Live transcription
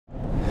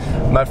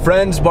My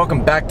friends,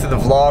 welcome back to the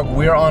vlog.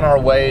 We're on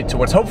our way to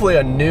what's hopefully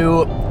a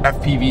new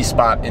FPV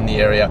spot in the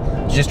area.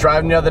 Just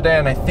driving the other day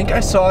and I think I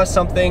saw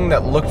something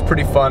that looked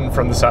pretty fun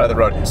from the side of the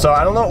road. So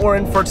I don't know what we're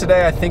in for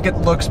today. I think it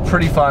looks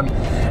pretty fun.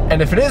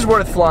 And if it is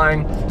worth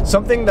flying,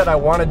 something that I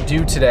want to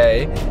do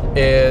today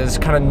is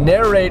kind of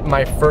narrate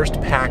my first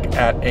pack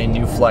at a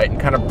new flight and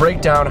kind of break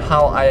down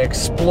how I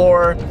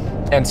explore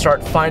and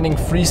start finding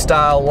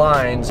freestyle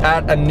lines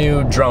at a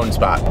new drone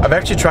spot. I've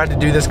actually tried to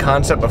do this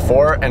concept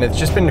before and it's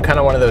just been kind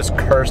of one of those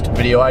cursed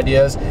video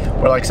ideas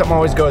where like something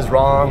always goes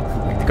wrong,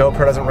 like the GoPro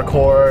doesn't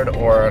record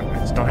or I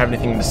just don't have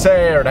anything to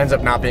say or it ends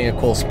up not being a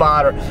cool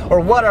spot or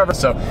whatever.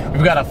 So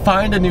we've got to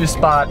find a new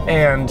spot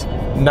and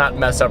not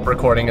mess up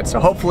recording it. So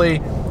hopefully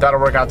that'll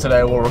work out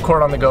today. We'll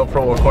record on the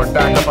GoPro, we'll record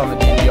back up on the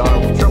DVR,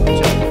 we'll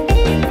triple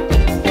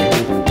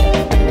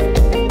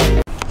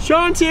check.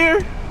 Sean's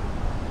here.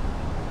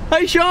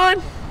 Hi, Sean.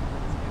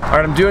 All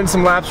right, I'm doing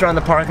some laps around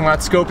the parking lot,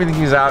 scoping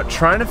things out,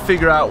 trying to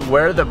figure out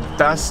where the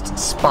best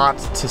spot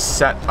to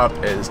set up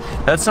is.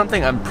 That's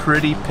something I'm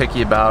pretty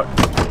picky about.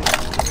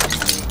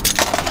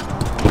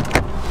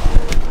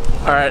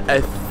 All right, I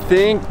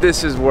think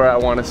this is where I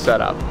want to set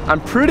up.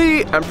 I'm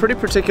pretty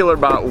particular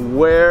about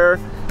where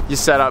you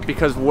set up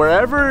because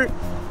wherever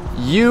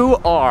you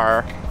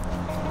are,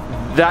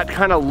 that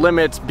kind of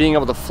limits being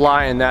able to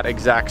fly in that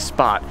exact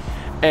spot.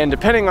 And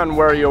depending on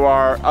where you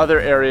are, other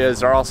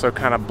areas are also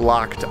kind of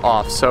blocked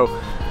off. So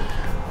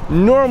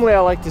normally I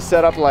like to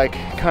set up like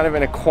kind of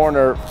in a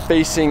corner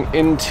facing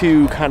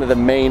into kind of the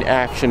main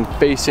action,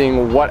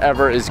 facing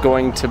whatever is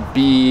going to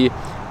be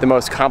the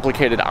most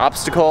complicated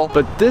obstacle.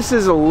 But this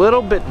is a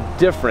little bit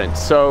different.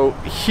 So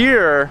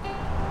here,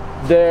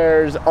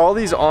 there's all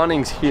these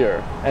awnings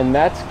here, and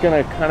that's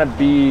gonna kind of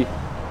be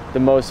the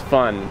most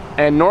fun.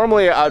 And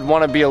normally I'd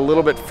want to be a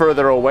little bit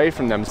further away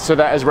from them so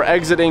that as we're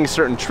exiting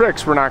certain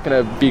tricks, we're not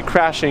going to be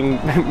crashing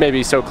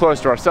maybe so close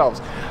to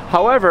ourselves.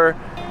 However,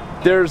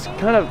 it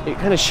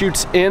kind of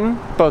shoots in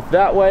both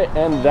that way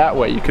and that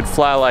way. You could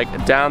fly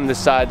like down the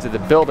sides of the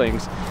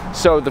buildings.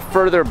 So the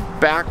further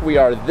back we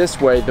are this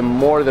way, the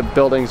more the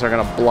buildings are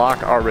going to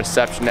block our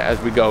reception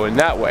as we go in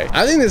that way.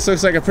 I think this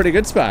looks like a pretty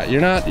good spot. You're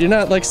not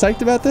like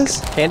psyched about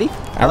this? Candy?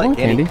 I like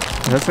candy.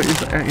 That's what you're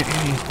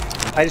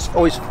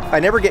I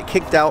never get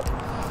kicked out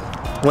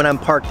when I'm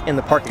parked in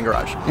the parking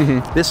garage.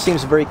 This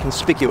seems very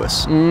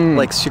conspicuous.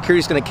 Like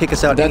security's gonna kick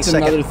us out any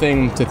second. That's another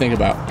thing to think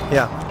about.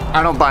 Yeah.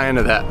 I don't buy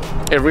into that.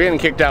 If we're getting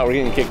kicked out, we're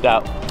getting kicked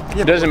out.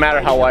 Yeah, it doesn't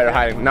matter how wide or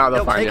high. No,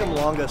 they'll find you. It'll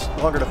take them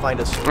longer to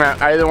find us.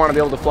 I either want to be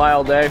able to fly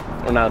all day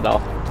or not at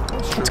all.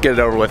 Let's get it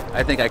over with.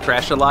 I think I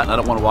crashed a lot and I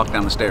don't want to walk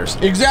down the stairs.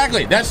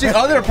 Exactly, that's the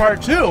other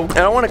part too. And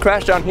I don't want to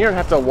crash down here and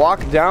have to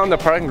walk down the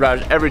parking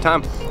garage every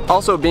time.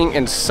 Also being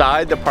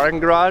inside the parking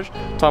garage,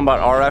 talking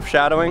about RF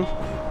shadowing,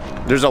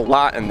 there's a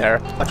lot in there.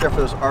 Watch out for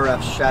those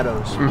RF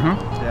shadows.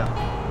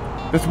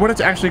 Yeah. That's what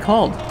it's actually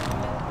called.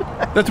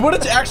 That's what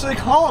it's actually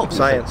called.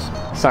 Science.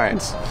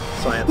 Science.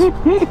 Science.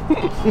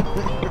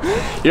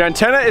 Your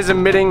antenna is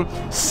emitting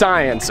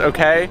science,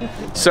 okay?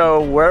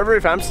 So wherever,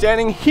 if I'm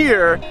standing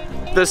here,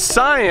 the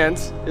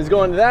science is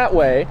going that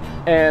way,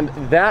 and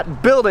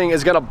that building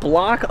is gonna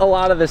block a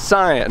lot of the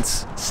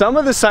science. Some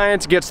of the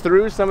science gets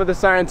through, some of the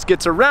science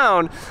gets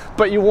around,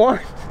 but you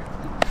want,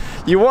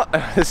 all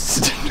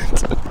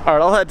right,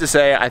 all that to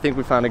say, I think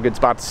we found a good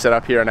spot to set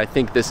up here, and I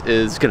think this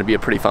is gonna be a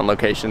pretty fun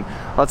location.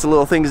 Lots of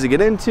little things to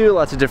get into,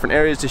 lots of different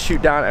areas to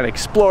shoot down and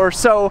explore,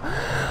 so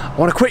I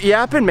wanna quit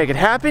yapping, make it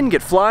happen,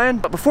 get flying,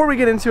 but before we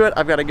get into it,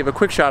 I've gotta give a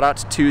quick shout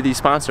out to the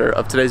sponsor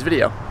of today's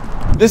video.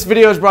 This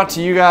video is brought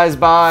to you guys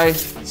by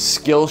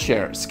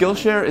Skillshare.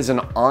 Skillshare is an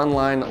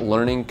online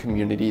learning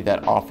community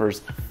that offers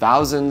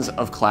thousands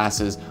of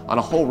classes on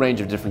a whole range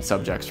of different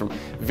subjects, from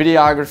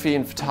videography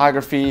and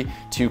photography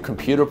to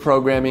computer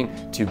programming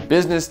to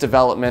business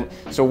development.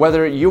 So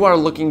whether you are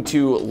looking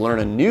to learn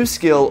a new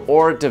skill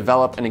or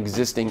develop an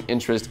existing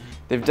interest,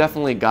 they've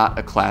definitely got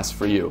a class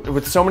for you.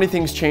 With so many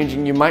things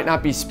changing, you might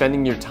not be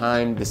spending your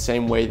time the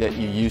same way that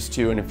you used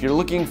to, and if you're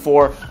looking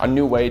for a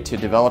new way to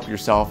develop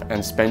yourself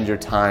and spend your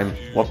time,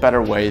 what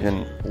better way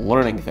than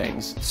learning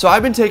things? So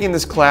I've been taking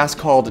this class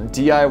called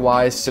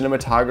DIY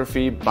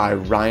Cinematography by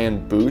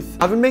Ryan Booth.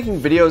 I've been making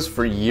videos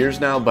for years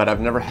now, but I've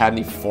never had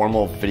any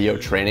formal video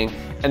training.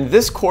 And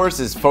this course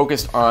is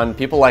focused on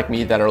people like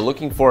me that are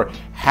looking for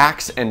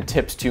hacks and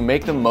tips to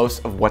make the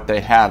most of what they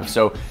have.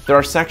 So there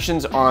are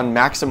sections on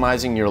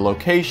maximizing your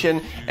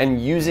location and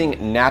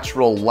using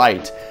natural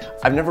light.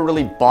 I've never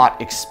really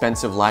bought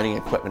expensive lighting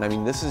equipment. I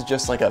mean, this is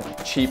just like a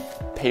cheap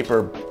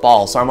paper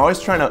ball. So I'm always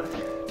trying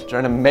to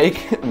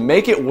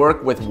make it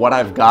work with what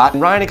I've got.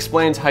 And Ryan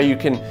explains how you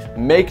can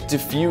make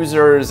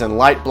diffusers and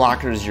light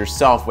blockers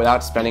yourself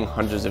without spending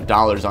hundreds of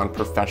dollars on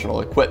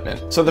professional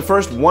equipment. So the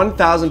first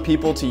 1,000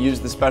 people to use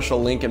the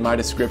special link in my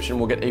description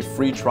will get a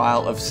free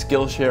trial of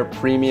Skillshare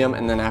Premium,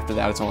 and then after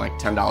that it's only like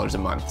 $10 a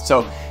month.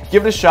 So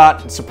give it a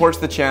shot, it supports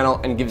the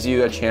channel and gives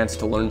you a chance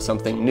to learn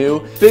something new.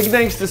 Big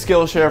thanks to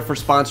Skillshare for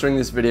sponsoring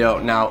this video.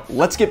 Now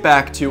let's get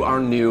back to our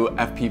new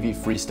FPV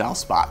freestyle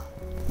spot.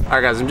 All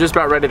right guys, I'm just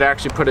about ready to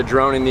actually put a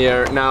drone in the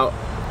air. Now,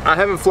 I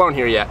haven't flown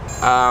here yet.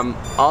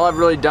 All I've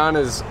really done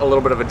is a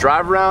little bit of a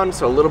drive around,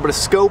 so a little bit of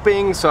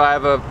scoping, so I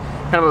have a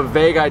kind of a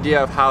vague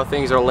idea of how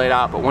things are laid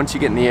out, but once you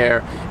get in the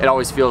air, it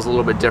always feels a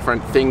little bit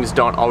different. Things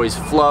don't always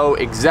flow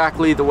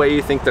exactly the way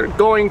you think they're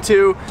going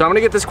to. So I'm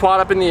gonna get this quad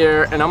up in the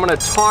air, and I'm gonna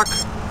talk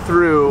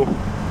through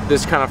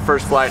this kind of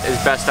first flight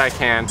as best I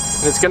can.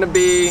 And it's gonna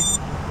be,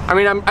 I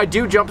mean, I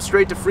do jump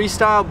straight to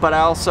freestyle, but I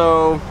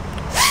also,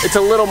 it's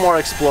a little more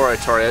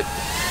exploratory.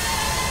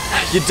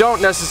 You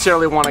don't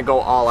necessarily want to go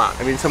all out.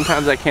 I mean,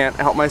 sometimes I can't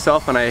help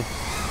myself and I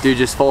do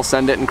just full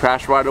send it and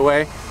crash right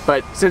away.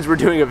 But since we're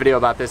doing a video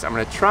about this, I'm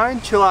gonna try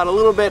and chill out a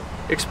little bit,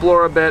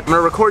 explore a bit. I'm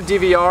gonna record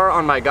DVR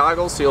on my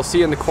goggles, so you'll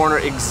see in the corner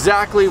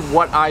exactly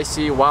what I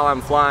see while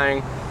I'm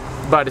flying,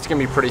 but it's gonna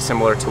be pretty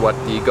similar to what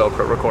the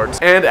GoPro records.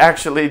 And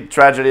actually,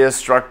 tragedy has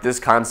struck this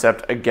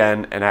concept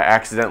again, and I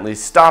accidentally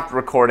stopped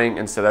recording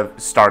instead of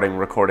starting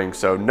recording,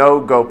 so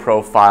no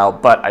GoPro file,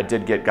 but I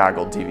did get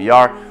goggle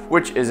DVR,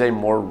 which is a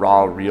more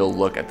raw, real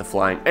look at the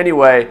flying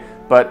anyway,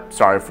 but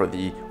sorry for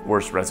the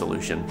worse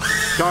resolution.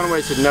 Sean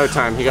wasted no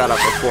time, he got up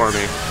before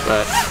me,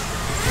 but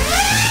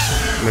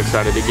I'm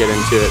excited to get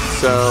into it.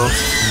 So,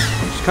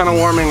 just kind of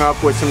warming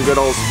up with some good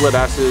old split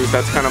S's.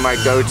 That's kind of my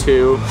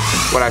go-to,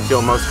 what I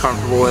feel most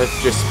comfortable with,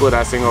 just split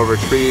S'ing over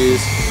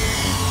trees,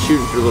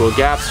 shooting through little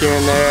gaps here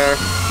and there,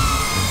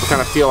 to kind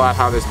of feel out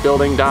how this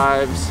building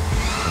dives.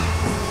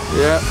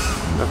 Yep,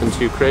 nothing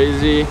too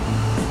crazy.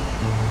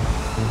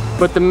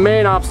 But the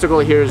main obstacle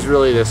here is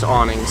really this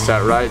awning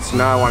set, right? So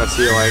now I want to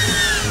see, like,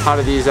 how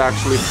do these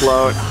actually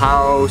float?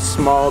 How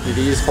small do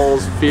these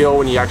holes feel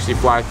when you actually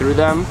fly through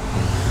them?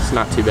 It's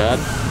not too bad.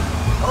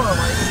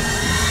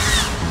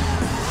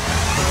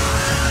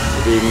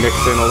 Maybe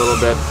mix in a little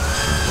bit.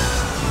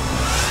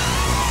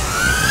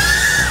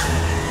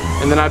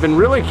 And then I've been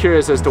really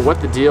curious as to what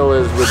the deal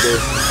is with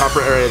this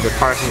upper area of the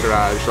parking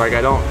garage. Like,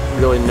 I don't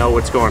really know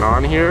what's going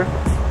on here.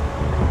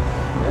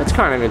 That's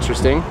kind of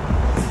interesting.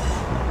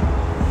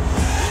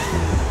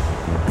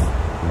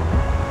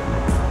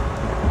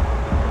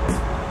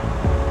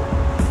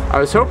 I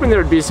was hoping there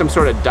would be some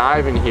sort of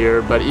dive in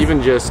here, but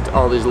even just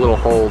all these little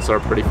holes are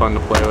pretty fun to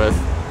play with.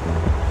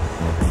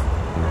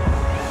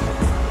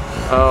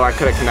 Oh, I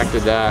could have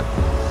connected that.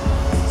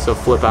 So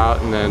flip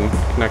out and then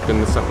connect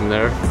into something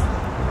there.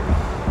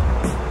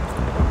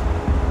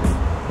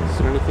 Is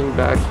there anything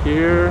back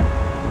here?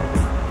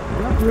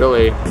 Not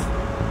really.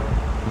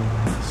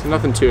 So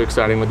nothing too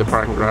exciting with the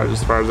parking garage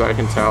as far as I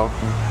can tell.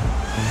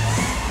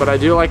 But I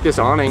do like this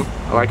awning.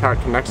 I like how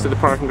it connects to the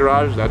parking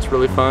garage. That's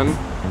really fun.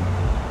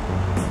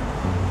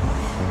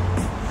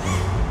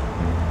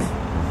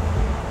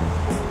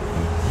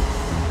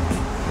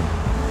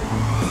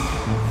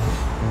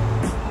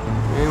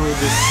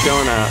 Just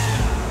going out.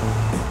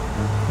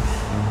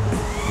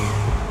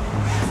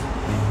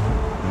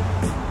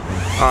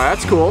 Oh,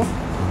 that's cool.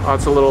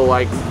 Lots of little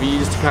like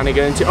V's to kind of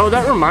get into. Oh,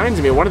 that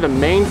reminds me, one of the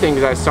main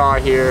things I saw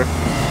here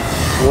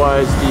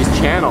was these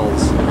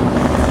channels.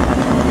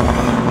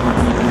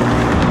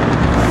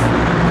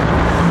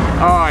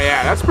 Oh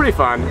yeah, that's pretty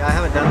fun. Yeah, I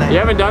haven't done that. You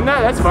haven't done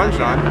that? That's fun,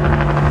 Sean.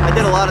 I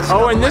did a lot of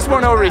stuff. Oh, and this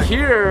one over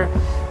here.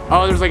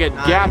 Oh, there's like a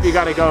gap you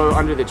gotta go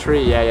under the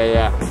tree.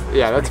 Yeah,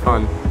 that's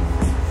fun.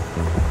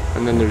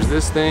 And then there's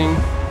this thing.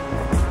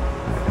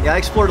 Yeah, I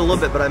explored a little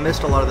bit, but I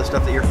missed a lot of the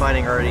stuff that you're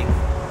finding already.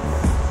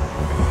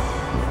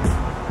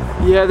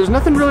 Yeah, there's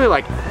nothing really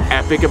like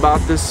epic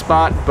about this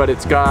spot, but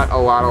it's got a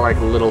lot of like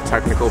little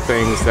technical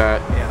things that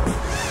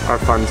are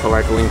fun to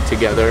like link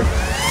together.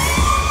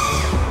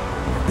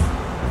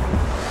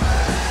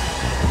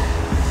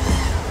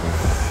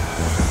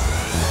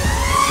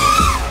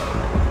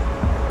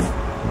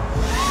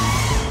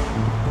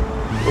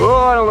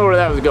 Oh, I don't know where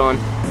that was going.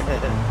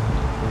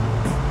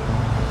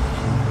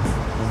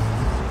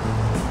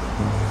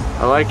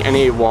 I like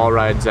any wall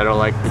rides that are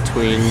like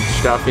between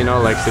stuff, you know,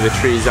 like so the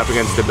trees up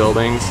against the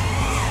buildings.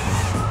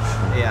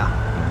 Yeah.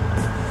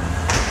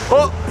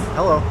 Oh!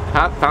 Hello.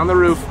 Found the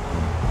roof.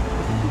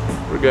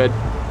 We're good.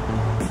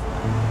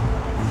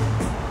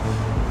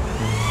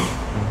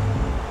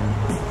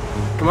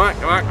 Come on,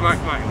 come on, come on,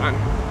 come on, come on.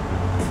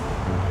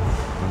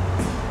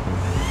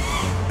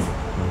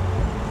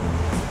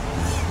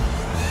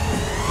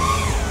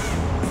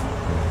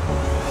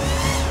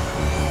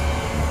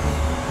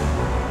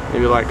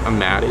 Maybe like a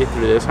Maddie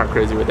through this. How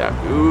crazy would that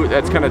be? Ooh,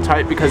 that's kind of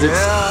tight because it's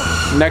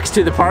next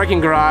to the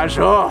parking garage.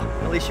 Oh.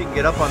 At least you can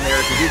get up on there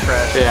if you do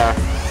crash. Yeah.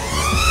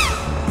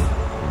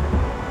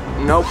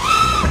 Nope.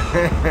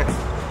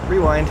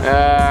 Rewind.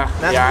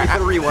 That's where you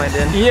put a rewind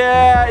in.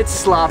 Yeah, it's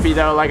sloppy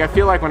though. Like I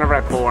feel like whenever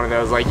I pull one of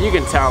those, like you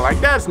can tell, like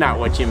that's not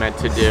what you meant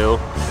to do.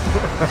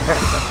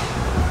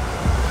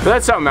 But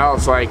that's something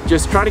else. Like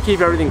just try to keep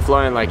everything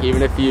flowing. Like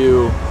even if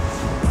you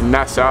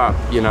mess up,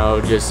 you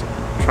know, just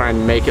try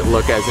and make it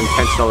look as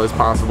intentional as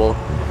possible.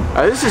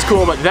 This is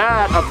cool, but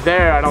that up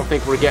there, I don't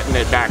think we're getting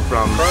it back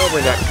from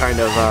probably that kind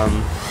of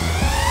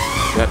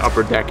that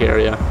upper deck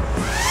area.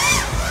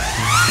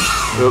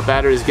 Ooh,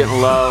 battery's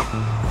getting low.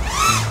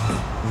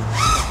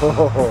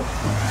 Oh.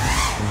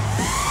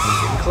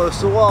 Getting close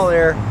to the wall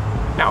there.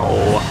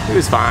 No, it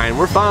was fine.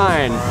 We're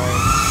fine.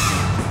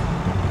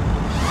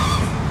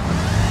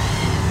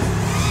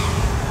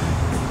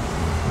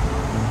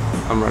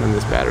 I'm running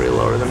this battery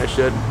lower than I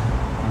should.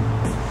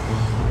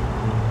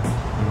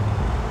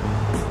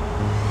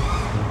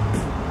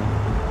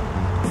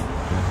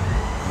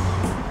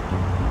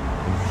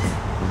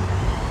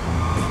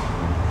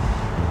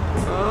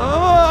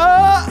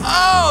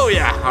 Oh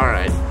yeah, all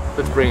right,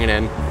 let's bring it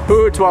in.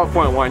 Ooh,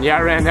 12.1, yeah,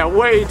 I ran that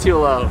way too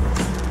low.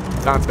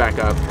 Bounce back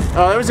up.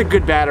 Oh, that was a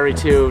good battery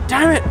too.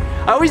 Damn it,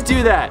 I always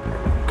do that.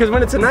 Because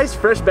when it's a nice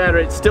fresh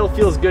battery, it still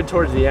feels good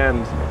towards the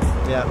end.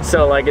 Yeah.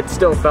 So like, it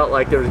still felt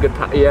like there was good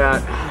power.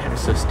 Yeah, it was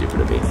so stupid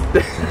of me.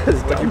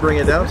 What did you bring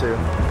it down to?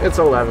 It's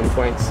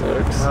 11.6.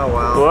 Oh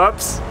wow.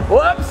 Whoops,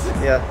 whoops.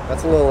 Yeah,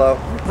 that's a little low.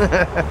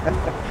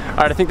 All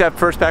right, I think that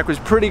first pack was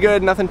pretty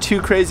good. Nothing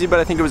too crazy, but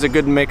I think it was a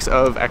good mix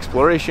of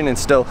exploration and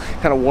still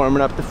kind of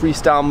warming up the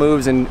freestyle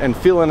moves and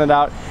feeling it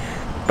out.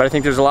 But I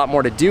think there's a lot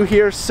more to do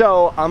here,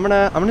 so I'm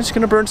just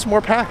gonna burn some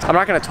more packs. I'm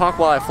not gonna talk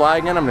while I fly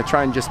again. I'm gonna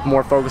try and just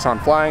more focus on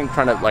flying.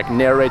 Trying to like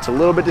narrate's a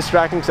little bit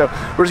distracting, so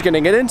we're just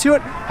gonna get into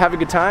it, have a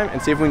good time,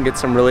 and see if we can get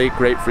some really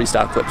great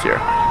freestyle clips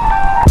here.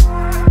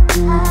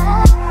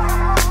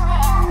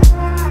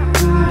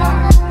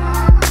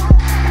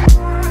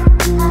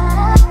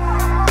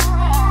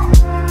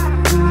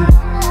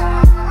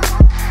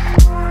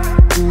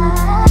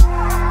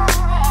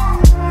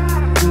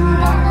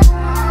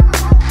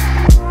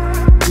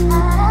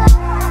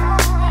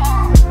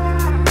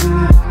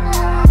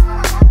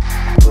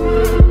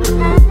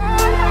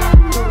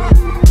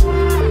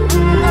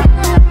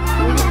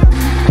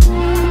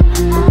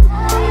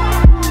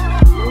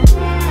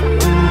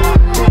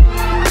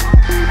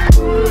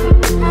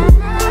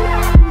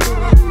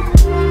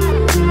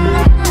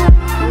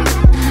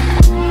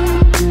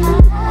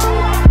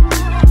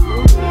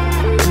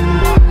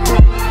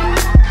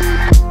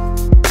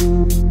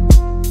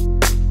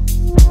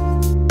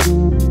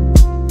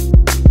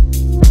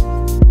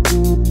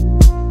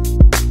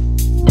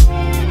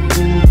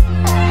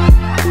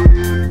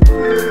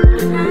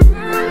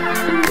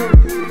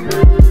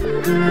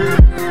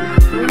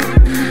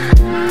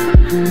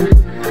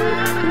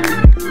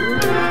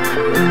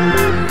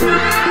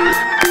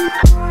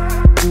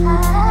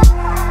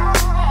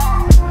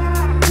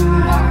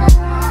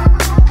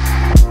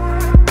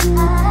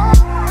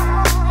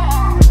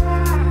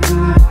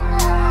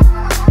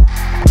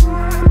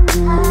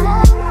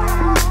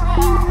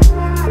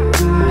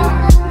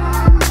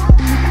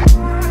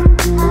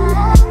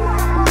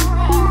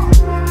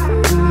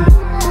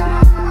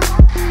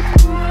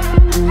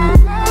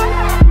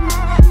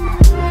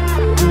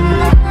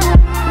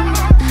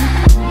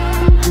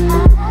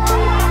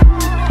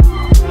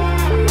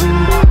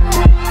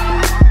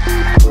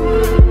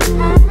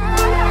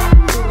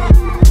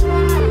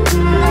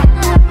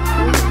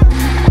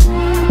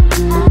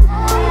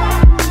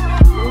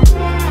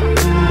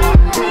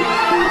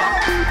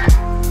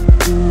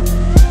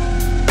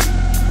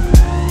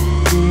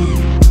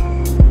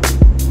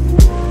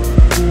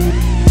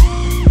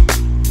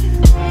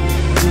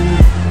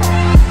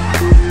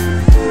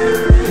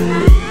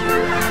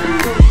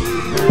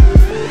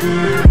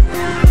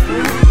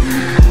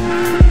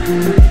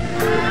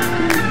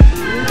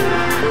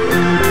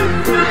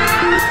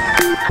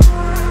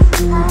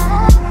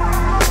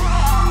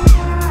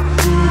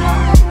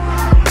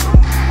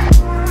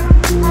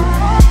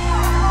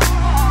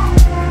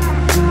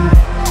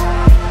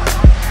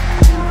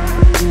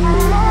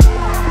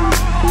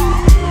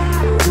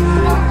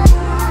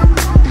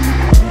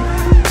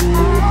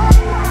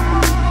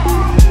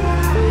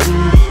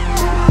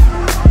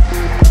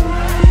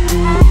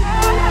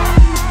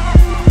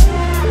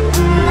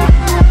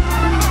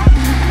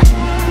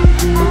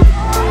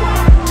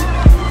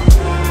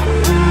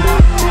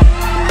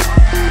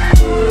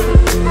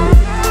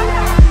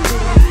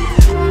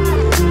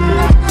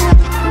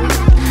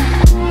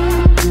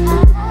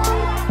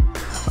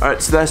 Alright,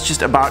 so that's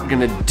just about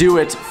gonna do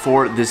it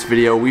for this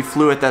video. We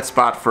flew at that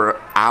spot for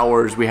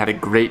hours. We had a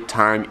great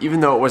time,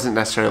 even though it wasn't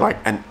necessarily like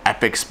an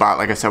epic spot.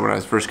 Like I said, when I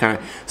was first kind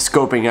of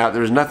scoping out,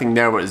 there was nothing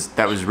there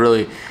that was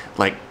really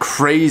like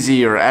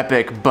crazy or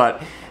epic,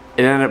 but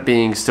it ended up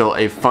being still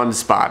a fun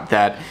spot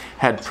that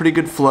had pretty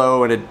good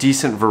flow and a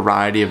decent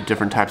variety of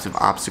different types of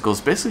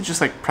obstacles. Basically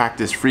just like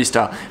practice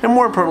freestyle, and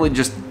more importantly,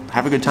 just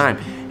have a good time.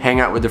 Hang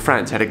out with the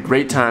friends. Had a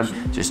great time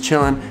just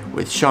chilling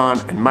with Sean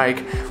and Mike,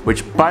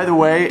 which by the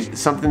way,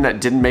 something that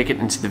didn't make it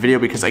into the video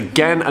because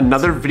again,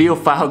 another video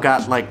file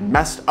got like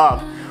messed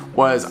up,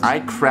 was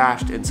I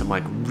crashed in some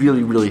like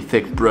really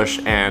thick brush,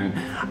 and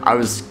I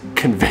was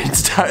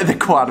convinced the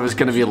quad was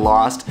gonna be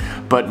lost,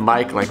 but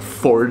Mike like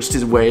forged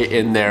his way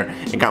in there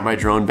and got my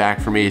drone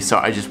back for me. So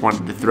I just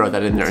wanted to throw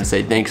that in there and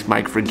say thanks,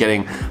 Mike, for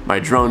getting my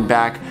drone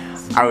back.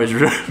 I was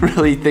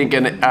really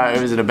thinking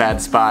it was in a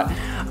bad spot,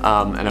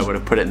 and I would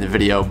have put it in the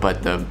video,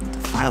 but the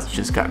files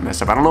just got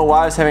messed up. I don't know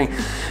why I was having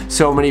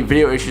so many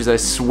video issues. I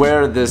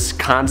swear this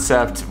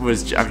concept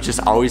was, I've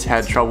just always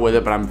had trouble with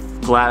it, but I'm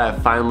glad I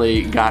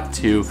finally got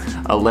to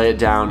lay it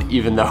down,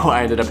 even though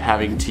I ended up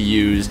having to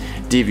use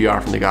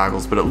DVR from the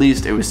goggles, but at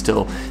least it was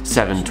still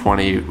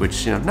 720,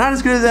 which, you know, not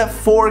as good as that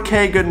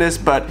 4K goodness,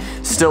 but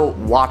still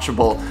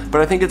watchable.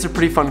 But I think it's a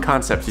pretty fun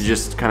concept to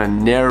just kind of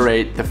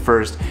narrate the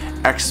first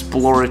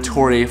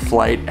exploratory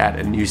flight at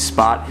a new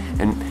spot,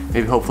 and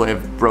maybe hopefully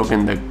I've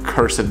broken the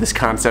curse of this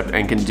concept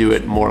and can do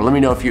it more. Let me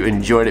know if you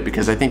enjoyed it,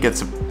 because I think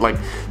it's like,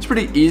 it's a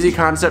pretty easy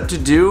concept to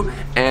do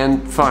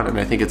and fun. I mean,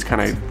 I think it's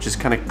kind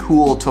of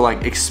cool to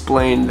like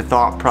explain the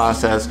thought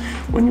process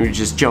when you're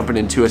just jumping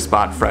into a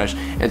spot fresh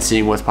and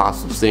seeing what's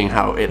possible, seeing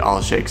how it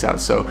all shakes out.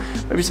 So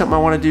maybe something I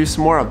want to do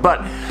some more of.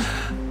 But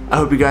I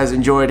hope you guys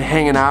enjoyed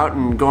hanging out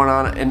and going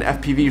on an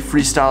FPV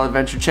freestyle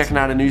adventure, checking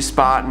out a new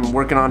spot and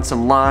working on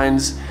some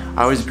lines.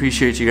 I always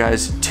appreciate you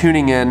guys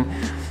tuning in.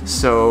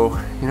 So,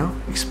 you know,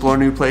 explore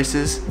new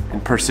places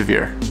and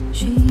persevere.